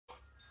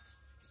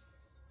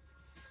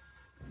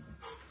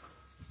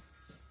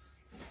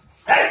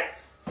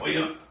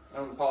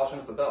polishing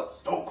up the belts.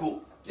 Oh,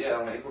 cool. Yeah,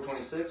 on April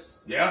 26th,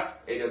 Yeah?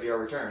 AWR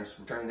returns.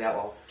 Return the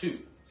Outlaw 2.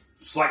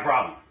 Slight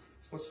problem.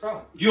 What's the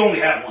problem? You only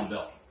have one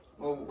belt.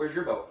 Well, where's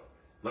your belt?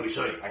 Let me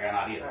show you. I got an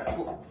idea. Alright,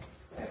 cool.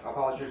 Hey, I'll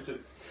polish yours too.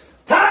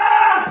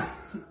 Ta!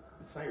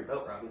 It's not your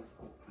belt, Robbie.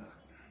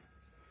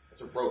 It's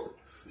a rope.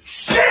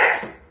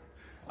 Shit!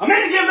 I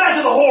meant to give that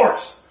to the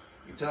horse.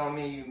 You telling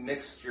me you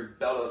mixed your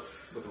belt up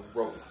with a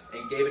rope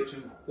and gave it to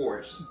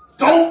Horace?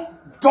 Don't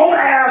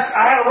ask.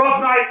 I had a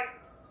rough night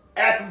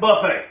at the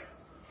buffet.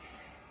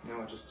 You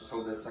know, just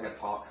hold this. I gotta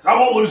talk. I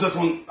won't lose this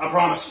one. I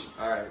promise.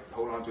 Alright,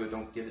 hold on to it.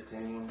 Don't give it to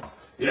anyone.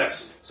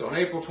 Yes. So on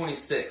April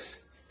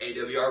 26th,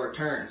 AWR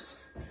returns.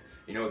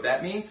 You know what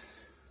that means?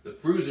 The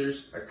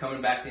Bruisers are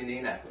coming back to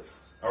Indianapolis.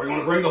 Are we going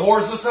to bring the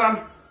horse this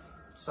time?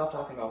 Stop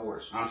talking about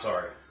Horace. I'm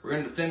sorry. We're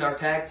going to defend our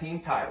tag team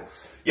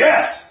titles.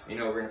 Yes. You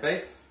know what we're going to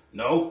face?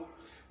 No.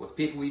 With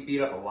people we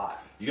beat up a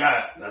lot. You got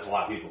it. That's a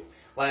lot of people.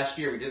 Last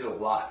year we did it a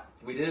lot.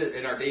 We did it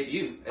in our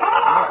debut.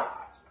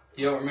 Ah!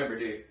 You don't remember,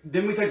 do you?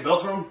 Didn't we take the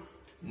belts from him?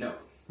 No.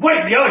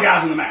 Wait, the other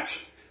guys in the match.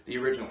 The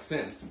original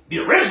sins. The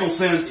original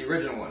sins? The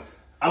original ones.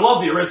 I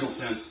love the original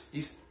sins.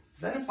 Does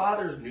that imply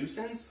there's new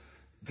sins?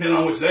 Depending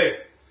on which day.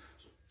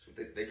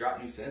 So they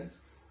dropped new sins?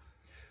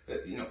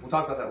 But, you know, we'll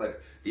talk about that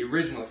later. The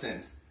original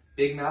sins.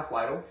 Big Mouth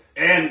Lytle.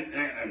 And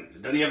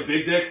doesn't he have a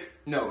big dick?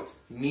 No, it's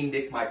Mean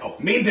Dick Michaels.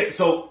 Oh, Mean Dick.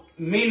 So,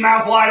 Mean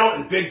Mouth Lytle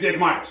and Big Dick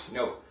Michaels.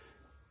 No.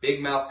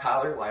 Big Mouth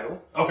Tyler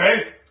Lytle.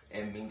 Okay.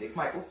 And Mean Dick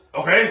Michaels.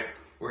 Okay.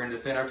 We're going to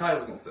defend our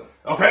titles against them.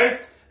 Okay.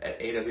 At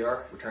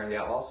AWR, Return of the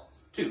Outlaws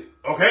 2.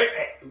 Okay.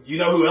 You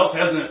know who else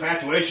has an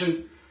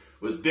infatuation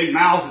with big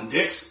mouths and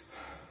dicks?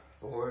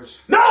 The Horse.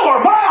 No,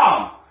 our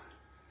mom!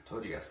 I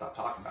told you guys stop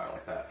talking about her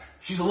like that.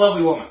 She's a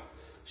lovely woman.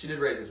 She did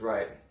raise us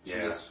right. She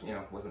Yeah. just,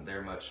 wasn't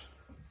there much.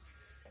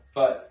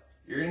 But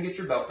you're going to get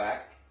your belt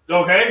back.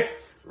 Okay.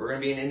 We're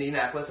going to be in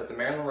Indianapolis at the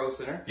Maryland Rose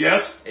Center.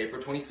 Yes.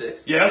 April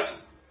 26th.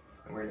 Yes.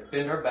 And we're going to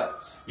defend our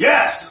belts.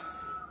 Yes.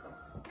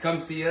 Come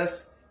see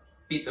us.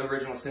 Beat the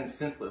original sin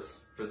Synthless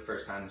for the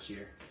first time this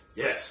year.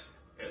 Yes.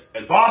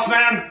 And boss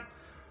man,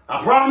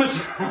 I promise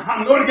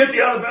I'm going to get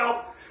the other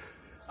belt.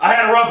 I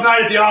had a rough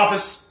night at the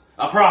office.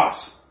 I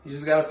promise. You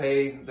just got to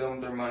pay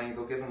them their money.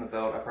 They'll give them the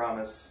belt. I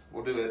promise.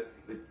 We'll do it.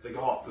 They go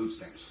off food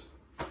stamps.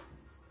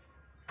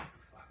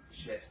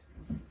 Shit.